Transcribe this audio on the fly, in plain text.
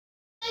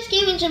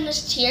Gaming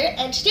Gymnast here,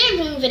 and today I'm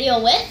doing a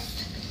video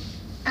with...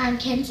 I'm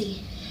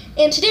Kenzie.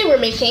 And today we're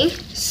making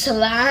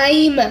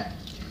slime. And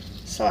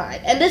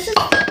this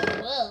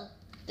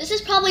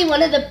is probably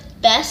one of the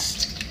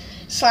best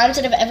slimes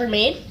that I've ever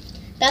made.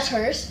 That's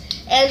hers.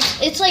 And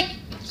it's like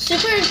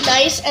super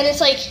nice, and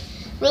it's like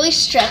really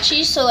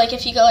stretchy, so like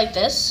if you go like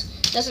this,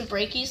 it doesn't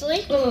break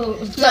easily. Oh,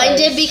 Mine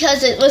did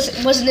because it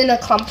wasn't in a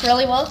clump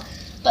really well.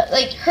 But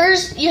like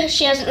hers,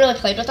 she hasn't really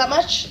played with that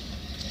much.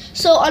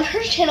 So on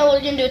her channel,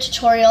 we're going to do a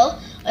tutorial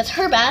with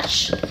her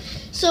batch.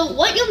 So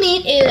what you'll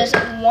need is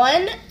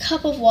 1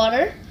 cup of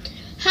water,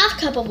 half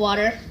cup of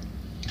water,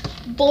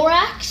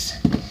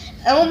 borax,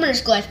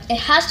 Elmer's glue. It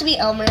has to be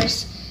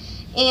Elmer's,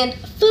 and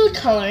food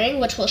coloring,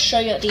 which we'll show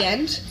you at the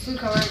end. Food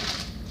coloring.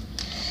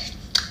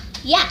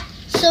 Yeah.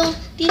 So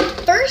the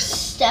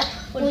first step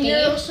would be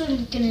You're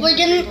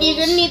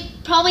gonna need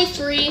probably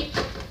 3,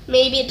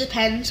 maybe it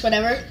depends,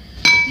 whatever.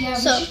 Yeah,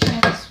 so, we should try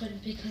this one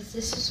because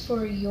this is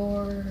for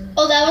your.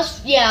 Oh, that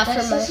was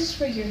This is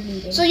for your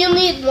kneading. So you'll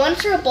need 1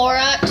 for a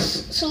borax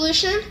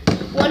solution,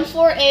 1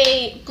 for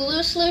a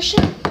glue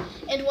solution,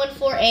 and 1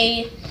 for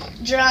a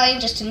drying,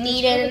 just to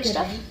knead it and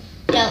stuff.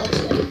 Yeah, it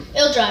looks good.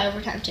 It'll dry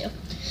over time too.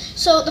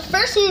 So the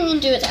first thing you can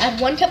do is add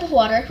 1 cup of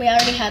water. We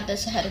already had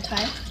this ahead of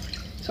time,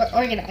 so we're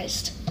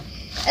organized.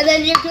 And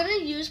then you're gonna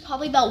use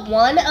probably about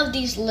 1 of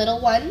these little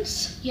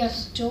ones.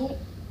 Yes, don't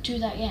do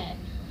that yet.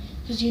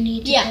 Because you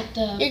need to put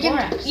the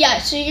borax.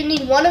 So you're gonna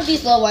need 1 of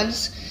these little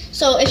ones.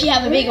 So if you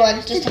have a big one,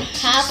 just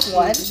half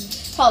one.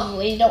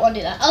 Probably, you don't want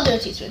to do that. I'll do a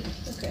teaspoon.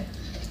 Okay.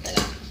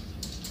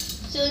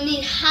 So you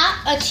need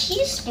a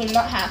teaspoon,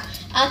 not half,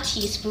 a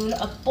teaspoon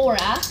of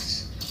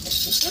borax.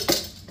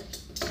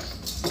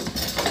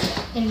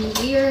 And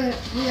we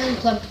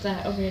unclumped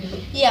that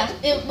already. Yeah,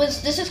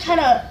 this is kind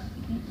of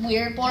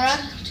weird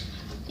borax.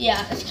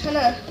 Yeah, it's kind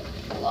of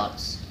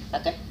lots.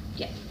 Okay?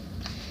 Yeah.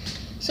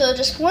 So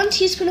just 1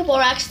 teaspoon of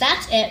borax,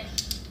 that's it.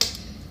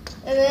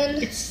 And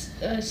then... It's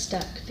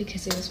stuck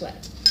because it was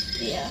wet.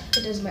 Yeah,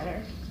 it doesn't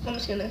matter. I'm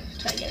just gonna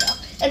try to get it out.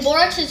 And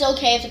borax is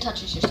okay if it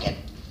touches your skin.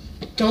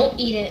 Don't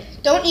eat it.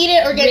 Don't eat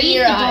it or get it in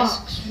your eyes.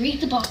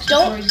 Read the box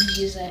before you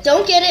use it.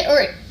 Don't get it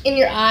or in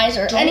your eyes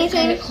or anything.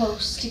 Don't get it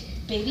close to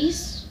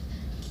babies.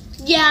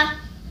 Yeah.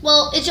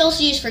 Well, it's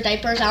also used for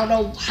diapers. I don't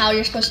know how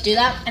you're supposed to do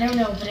that. I don't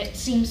know, but it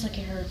seems like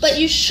it hurts. But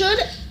you should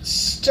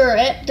stir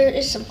it. There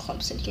is some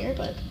clumps in here,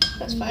 but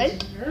that's fine.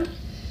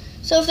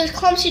 So if there's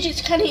clumps, you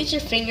just kind of use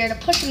your finger to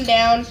push them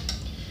down.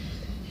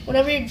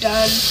 Whenever you're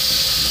done.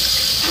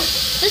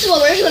 This is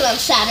what we're doing on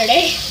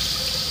Saturday.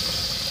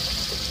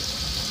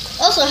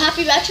 Also,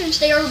 happy Veterans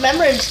Day or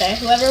Remembrance Day,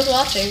 whoever's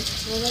watching.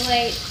 A little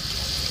late.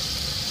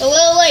 A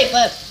little late,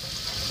 but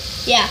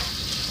yeah,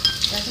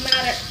 doesn't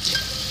matter.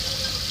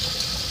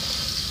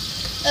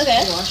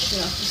 Okay,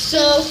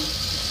 so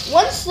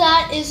once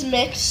that is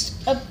mixed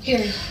up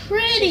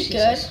pretty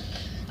good,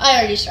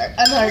 I'm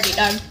already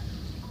done.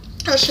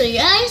 I'll show you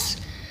guys.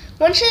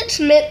 Once it's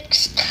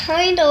mixed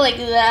kind of like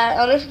that, I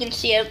don't know if you can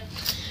see it.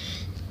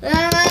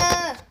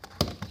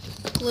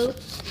 Glue.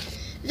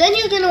 Then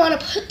you're going to want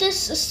to put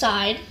this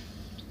aside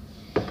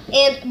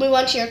and move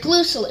on to your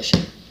glue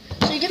solution.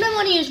 So you're going to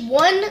want to use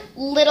 1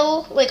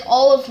 little, like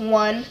all of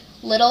 1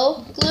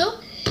 little glue.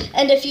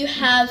 And if you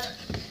have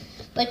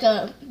like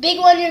a big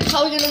one, you're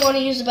probably going to want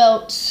to use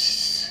about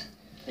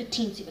a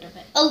teensy bit of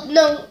it. Oh,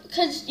 no,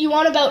 because you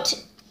want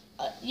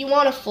you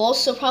want a full,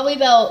 so probably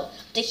about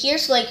to here,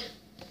 so like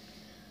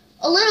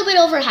a little bit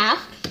over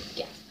half.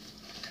 Yeah.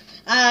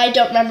 I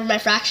don't remember my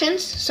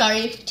fractions.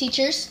 Sorry,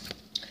 teachers,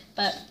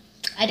 but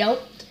I don't.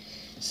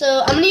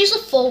 So I'm going to use a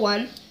full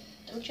one.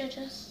 Don't judge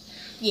us.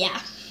 Yeah.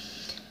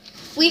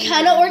 We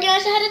kind of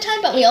organized ahead of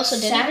time, but we also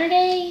didn't.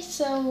 Saturday,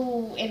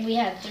 and we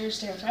had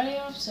Thursday or Friday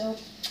off, so.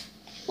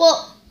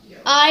 Well,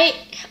 I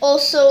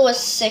also was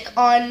sick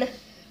on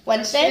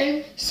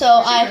Wednesday,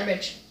 so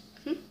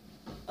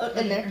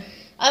in there.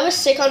 I was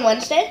sick on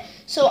Wednesday,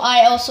 so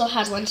I also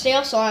had Wednesday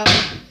off. So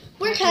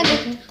we're kind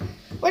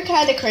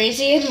of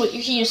crazy, and we're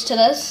used to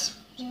this.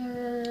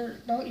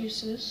 We're not used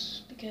to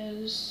this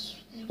because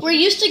we're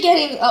used to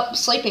getting up,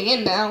 sleeping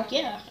in now.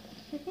 Yeah.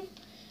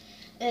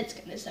 It's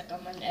gonna suck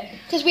on Monday.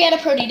 Because we had a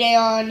party day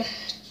on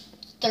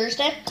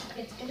Thursday.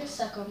 It's gonna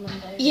suck on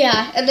Monday.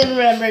 Yeah, and then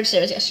Remembrance Day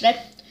was yesterday.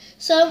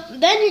 So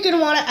then you're gonna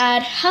want to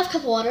add half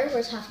cup of water.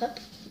 Where's half cup?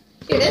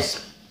 Here it is.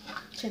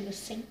 It's in the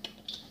sink.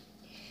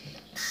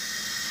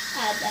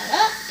 Add that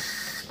up.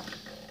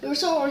 We were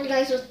so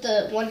organized with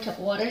the 1 cup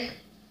of water.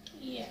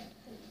 Yeah,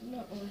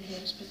 not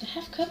organized, but the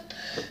half cup.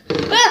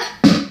 Ah!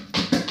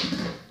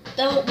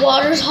 The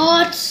water's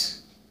hot.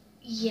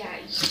 Yeah.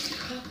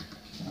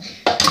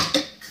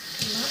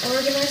 Not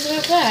organized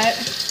about that.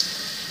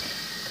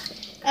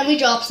 And we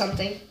dropped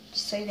something.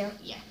 Just so you know.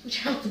 Yeah, we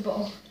dropped the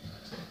bowl.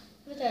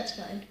 But that's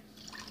fine.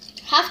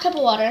 Half cup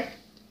of water,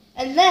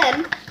 and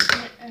then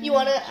you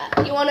wanna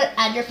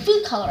add your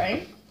food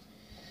coloring.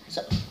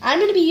 So I'm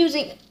gonna be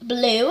using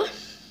blue.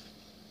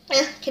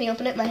 Can you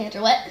open it? My hands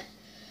are wet.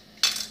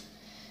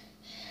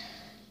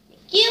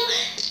 Thank you.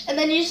 And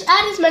then you just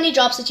add as many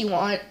drops as you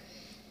want.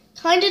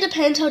 Kind of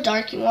depends how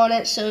dark you want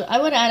it. So I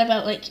would add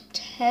about like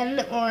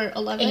 10 or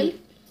 11. 8.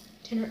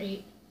 10 or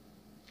 8.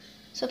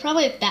 So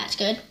probably that's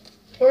good.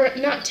 Or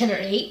not 10 or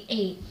 8.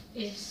 8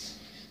 is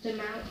the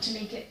amount to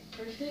make it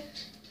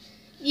perfect.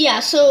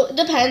 Yeah, so it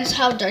depends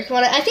how dark you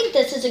want it. I think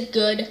this is a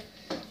good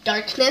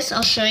darkness.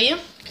 I'll show you.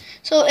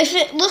 So if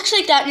it looks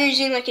like that and you're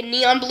using like a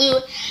neon blue,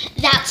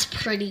 that's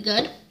pretty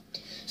good.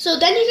 So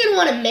then you're going to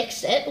want to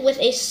mix it with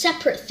a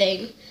separate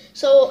thing.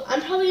 So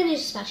I'm probably going to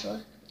use a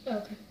spatula.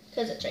 Okay.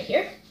 Because it's right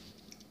here.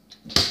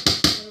 A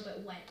little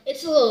bit wet.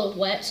 It's a little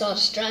wet, so I'll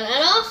just dry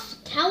that off.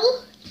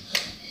 Towel.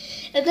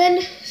 And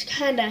then just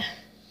kind of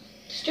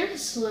stir it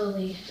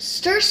slowly.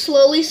 Stir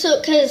slowly,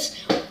 so because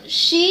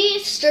she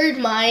stirred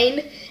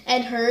mine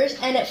and hers,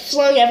 and it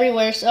flung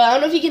everywhere. So I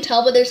don't know if you can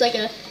tell, but there's like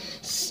a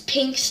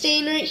pink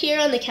stain right here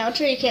on the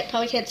counter. You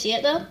probably can't see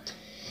it though.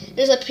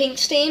 There's a pink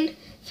stain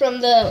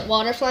from the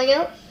water flying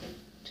out.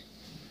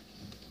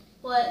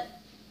 What?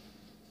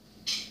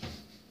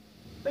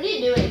 What are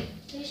you doing?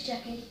 He's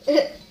checking.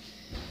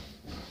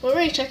 What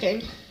were you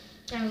checking?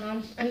 I don't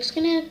know. I'm just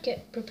gonna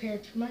get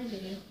prepared for my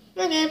video.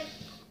 Okay.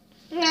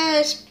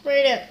 I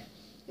sprayed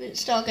it.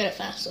 Still I'll get it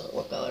fast so it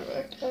won't go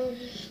everywhere.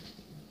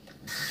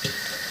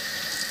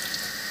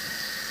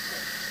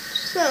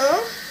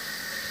 So,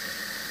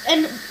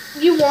 and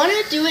you want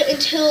to do it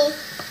until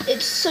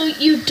it's so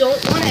you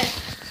don't want to.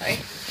 Sorry.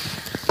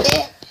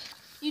 Yeah.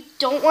 You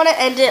don't want to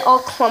end it all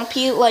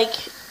clumpy like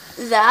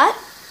that.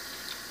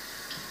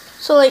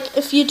 So like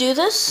if you do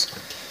this,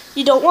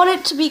 you don't want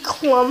it to be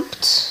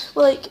clumped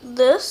like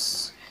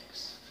this.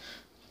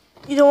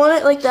 You don't want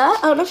it like that.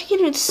 I don't know if you can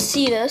even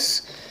see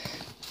this.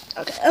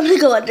 Okay, I'm gonna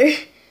go under.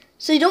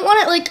 So you don't want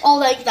it like all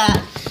like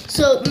that.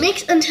 So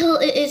mix until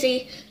it is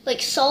a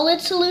like solid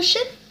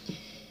solution.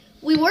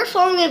 We were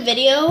following a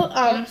video.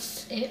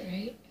 That's it,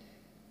 right?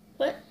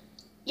 What?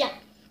 Yeah.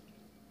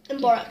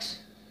 And borax.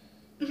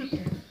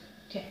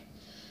 Okay.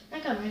 I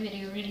got my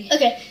video ready.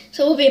 Okay,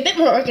 so we'll be a bit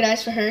more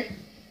organized for her.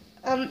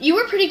 You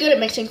were pretty good at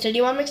mixing, so do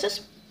you want to mix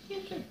this? Yeah,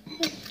 sure.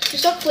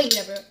 Just don't fling it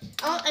everywhere.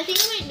 I think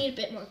I might need a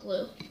bit more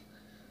glue.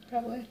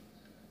 Probably.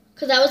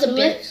 Because that was a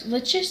bit.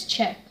 Let's just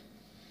check.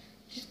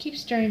 Just keep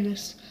stirring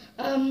this.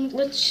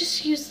 Let's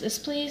just use this,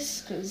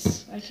 please,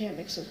 because I can't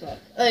mix with that.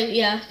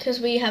 Yeah, because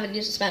we haven't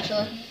used a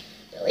spatula.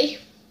 Really?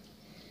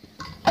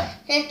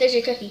 There's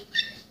your cookie.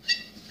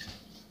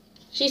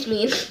 She's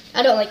mean.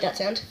 I don't like that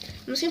sound.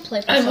 I'm just going to play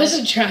with I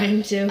wasn't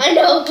trying to. I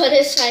know, but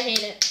I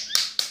hate it.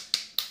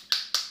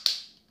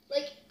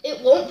 Like,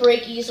 it won't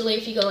break easily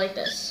if you go like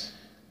this.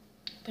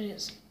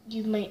 But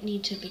you might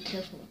need to be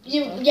careful.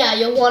 Yeah,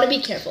 you'll want to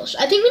be careful.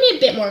 I think we need a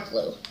bit more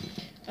glue.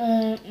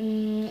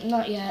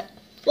 Not yet.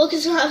 Well,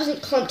 because it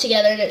hasn't clumped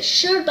together, and it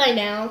should by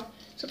now.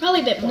 So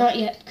probably a bit more. Not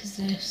yet, because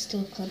there's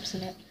still clumps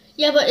in it.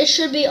 Yeah, but it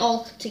should be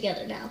all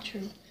together now.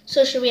 True.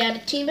 So should we add a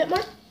teeny bit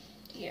more?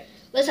 Yeah.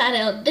 Let's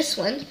add this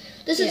one.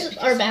 This is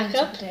our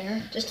backup,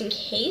 there, just in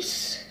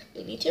case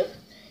we need to.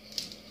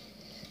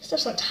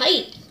 Stuff's not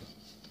tight.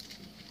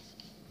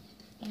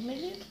 Open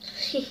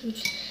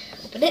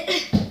Open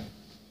it.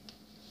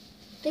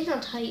 Things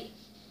not tight.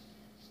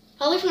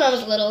 Probably from when I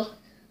was little.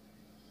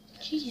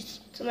 Jeez.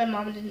 So my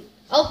mom didn't.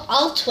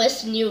 I'll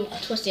twist and you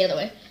twist the other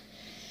way.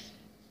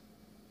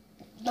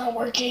 Not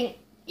working.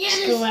 Yes.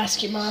 Just go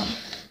ask your mom.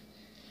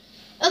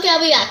 Okay,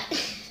 I'll be back.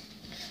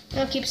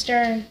 No, keep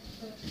stirring.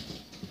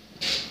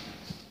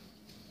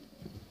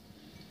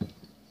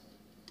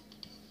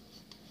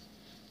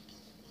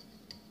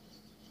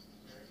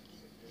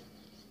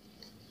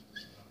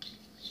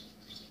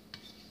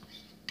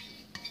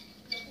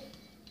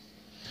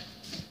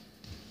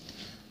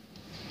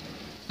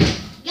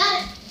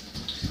 Got it.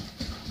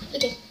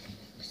 Okay.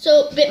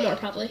 So a bit more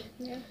probably.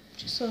 Yeah,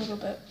 just a little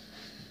bit.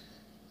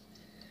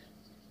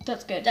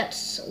 That's good.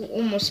 That's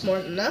almost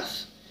more than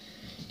enough.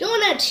 You don't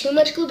want to add too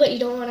much glue, but you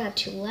don't want to add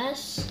too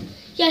less.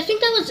 Yeah, I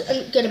think that was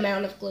a good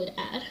amount of glue to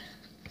add.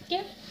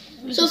 Yeah.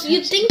 So if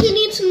you think you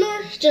need some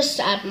more, just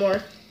add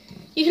more.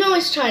 You can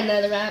always try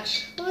another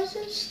batch. Why is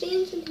there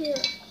stains in here?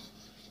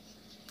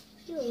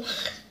 Ew.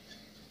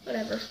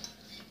 Whatever.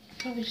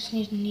 Probably just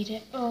need to knead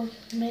it. Oh,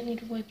 you might need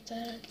to wipe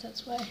that out.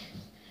 That's why.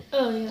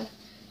 Oh, yeah.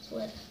 It's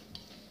wet.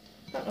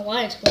 I don't know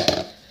why it's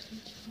wet.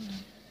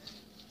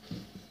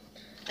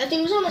 I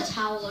think it was on the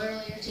towel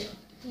earlier, too.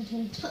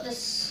 Put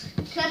this.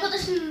 Can I put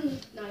this in?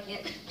 No, I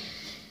can't.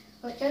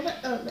 Wait, can I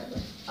put? Oh, no.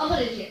 I'll put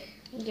it here.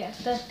 Yeah,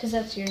 because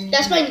that's your knead.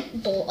 That's my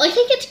bowl. I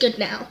think it's good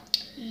now.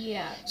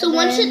 Yeah. So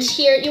once it's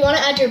here, you want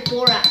to add your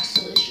borax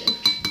solution,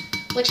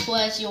 which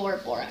was your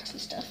borax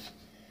and stuff.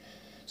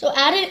 So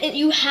add it.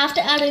 You have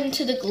to add it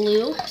into the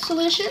glue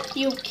solution.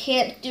 You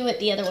can't do it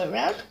the other way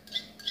around.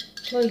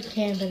 Well, you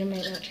can, but it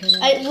might not turn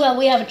out. Well,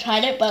 we haven't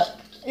tried it, but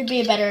it'd be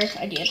a better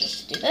idea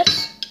just to do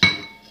this.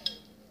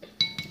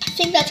 I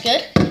think that's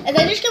good. And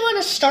then you're just going to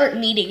want to start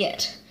kneading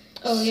it.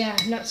 Oh, yeah,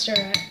 not stir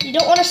it. You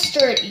don't want to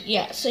stir it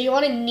yet, so you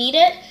want to knead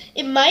it.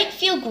 It might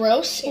feel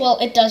gross. Well,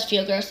 it does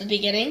feel gross at the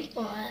beginning.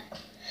 What?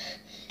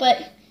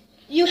 But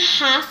you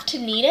have to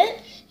knead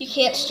it. You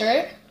can't stir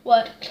it.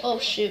 What? Oh,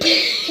 shoot.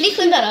 Can you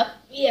clean that up?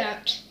 Yeah.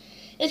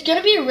 it's going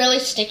to be really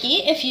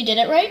sticky if you did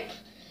it right.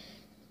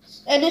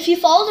 And if you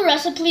follow the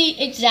recipe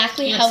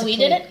exactly how we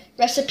did it,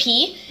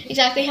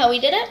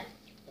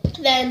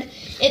 then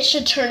it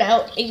should turn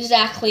out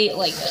exactly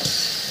like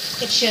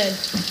this. It should.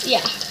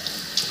 Yeah.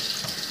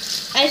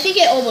 I think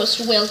it almost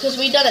will because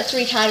we've done it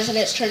 3 times and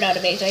it's turned out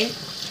amazing.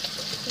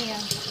 Yeah.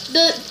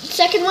 The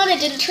second one,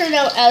 it didn't turn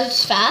out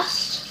as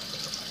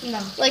fast.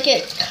 No. Like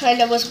it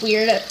kind of was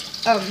weird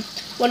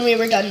when we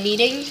were done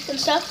kneading and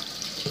stuff.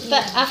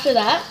 But after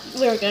that,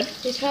 we were good.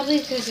 It's probably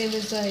because it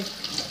was like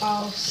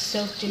all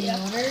soaked in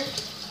water.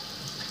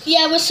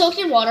 Yeah, it was soaked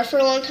in water for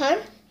a long time.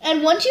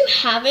 And once you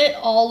have it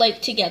all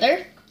like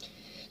together,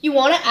 you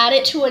want to add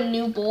it to a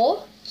new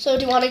bowl. So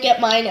do you want to get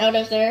mine out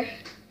of there?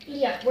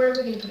 Yeah, where are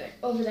we going to put it?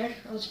 Over there?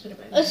 I'll just put it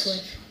by my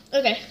microwave.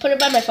 Okay, put it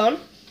by my phone.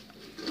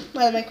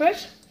 By the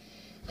microwave.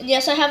 And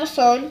yes, I have a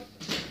phone.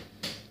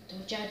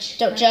 Don't judge.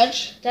 Don't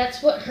judge.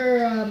 That's what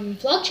her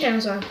vlog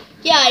channel's on.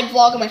 Yeah, I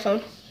vlog on my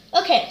phone.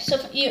 Okay, so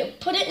if you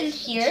put it in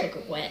here. It's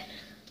like wet.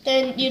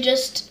 Then you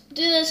just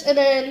do this, and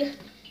then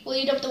will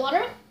you dump the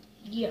water?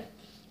 Yeah.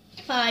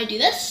 If I do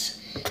this,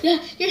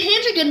 yeah, your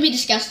hands are gonna be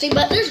disgusting,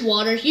 but there's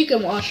water. You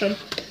can wash them.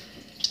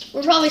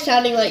 We're probably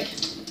sounding like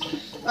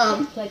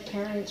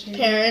parents. Maybe.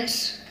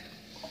 Parents.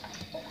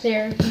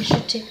 There, you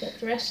should take out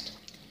the rest.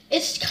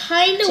 It's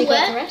kind of Take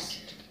wet. out the rest.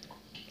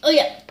 Oh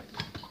yeah,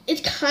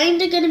 it's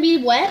kind of gonna be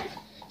wet.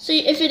 So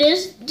if it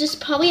is, just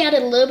probably add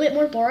a little bit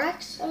more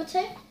borax. I would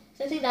say.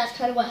 I think that's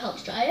kind of what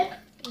helps dry it.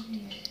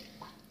 Mm-hmm.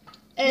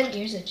 And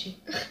ears itchy.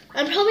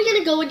 I'm probably going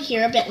to go in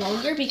here a bit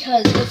longer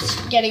because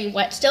it's getting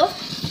wet still.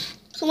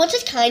 So once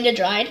it's kind of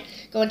dried,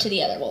 go into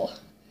the other bowl.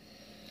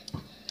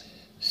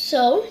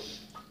 So,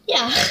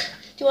 yeah.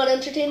 Do you want to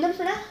entertain them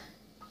for now?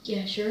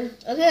 Yeah, sure.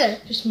 Okay.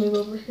 Just move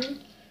over here.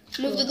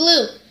 Move the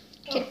glue.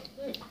 Okay.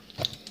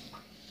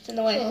 It's in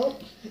the way. So,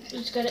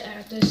 just got to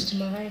add this to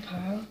my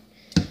pile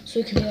so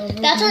it can be over.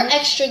 That's our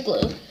extra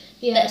glue.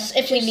 Yeah. This,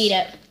 if we need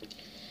it.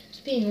 It's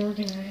being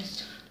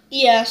organized.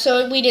 Yeah,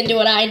 so we didn't do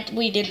what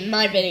we did in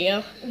my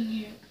video.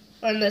 Yeah.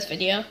 Or in this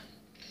video.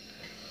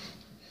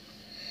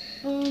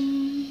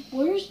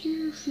 Where's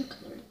your food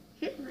coloring?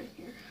 Right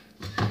here.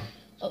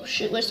 Oh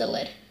shoot, where's the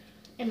lid?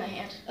 In my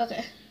hand.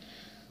 Okay.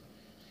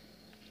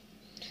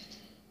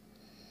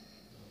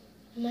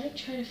 I might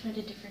try to find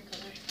a different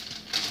color.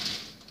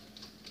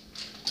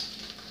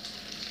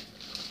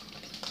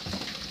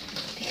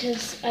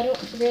 Because I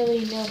don't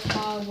really know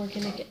how we're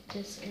gonna get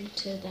this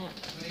into that.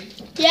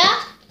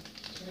 Yeah?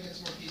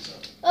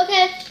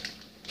 Okay.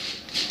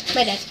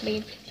 My dad's coming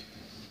in.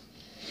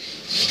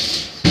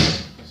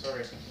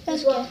 Sorry.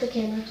 Let's go off the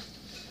camera.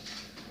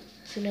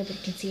 So nobody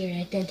can see your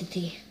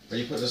identity. Are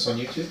you putting this on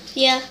YouTube?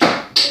 Yeah.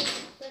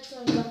 That's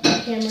on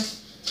the camera.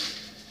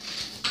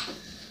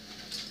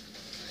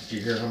 Do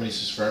you hear how many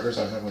subscribers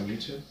I have on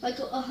YouTube? Like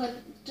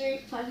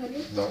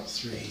 500? No,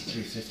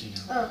 350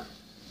 now. Oh.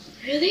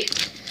 Really?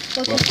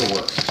 Well, for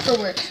work. For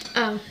work.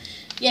 Oh.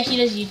 Yeah, he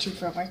does YouTube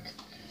for work.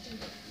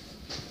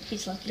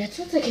 He's lucky. That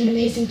sounds like an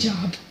amazing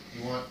job.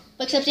 You want?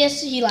 Except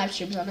yes, he live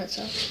streams on it,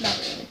 so not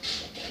really.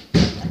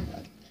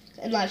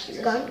 And live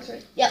streams. Gone?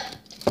 Yep.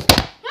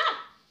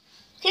 Ah!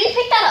 Can you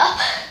pick that up?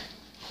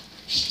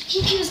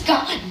 He was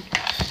gone.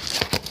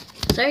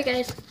 Sorry,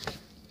 guys.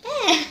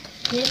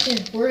 You have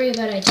to worry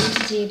about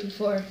identity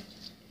before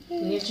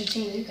we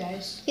entertain you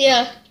guys.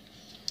 Yeah.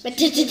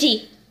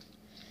 Identity.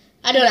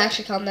 I don't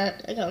actually call him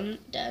that. I call him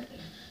Dad.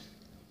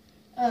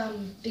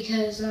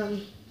 Because,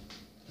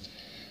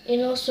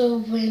 and also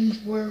when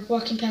we're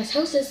walking past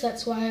houses,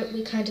 that's why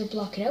we kind of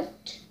block it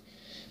out.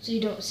 So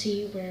you don't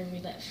see where we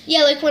live.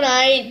 Yeah, like when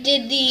I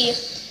did the,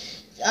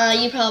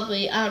 you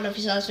probably, I don't know if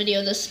you saw this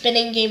video, the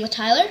spinning game with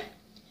Tyler.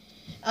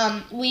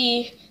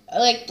 We,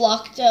 like,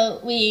 blocked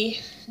out,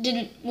 we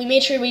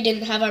made sure we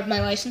didn't have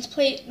my license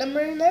plate number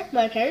in there,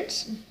 my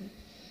parents. Mm-hmm.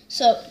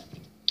 So,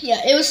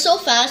 yeah, it was so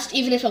fast,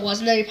 even if it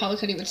wasn't there, you probably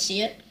couldn't even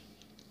see it.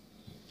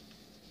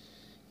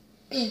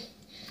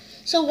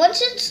 So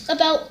once it's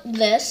about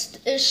this,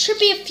 there should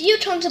be a few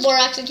chunks of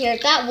borax in here.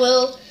 That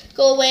will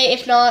go away.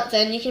 If not,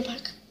 then you can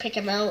pick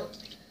them out.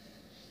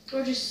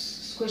 Or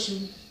just squish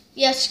them.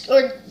 Yes,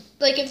 or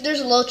like if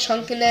there's a little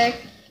chunk in there,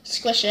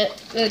 squish it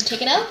and then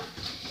take it out.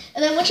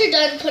 And then once you're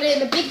done, put it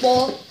in a big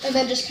bowl and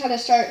then just kind of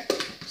start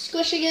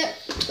squishing it.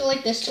 Go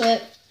like this to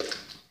it.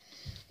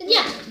 And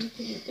yeah.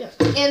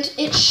 And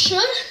it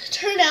should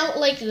turn out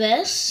like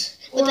this.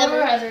 Or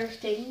other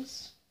things.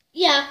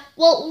 Yeah,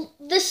 well,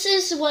 this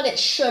is what it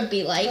should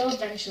be like. It'll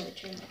eventually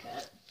turn like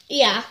that.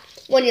 Yeah,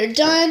 when you're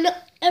done,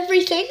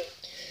 everything.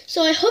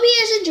 So I hope you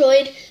guys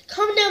enjoyed.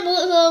 Comment down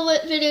below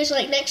what videos you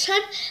like next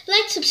time.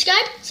 Like,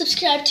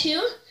 subscribe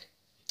to.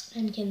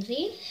 I'm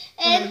Kinsey.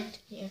 And,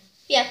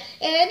 yeah,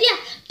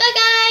 bye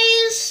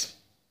guys!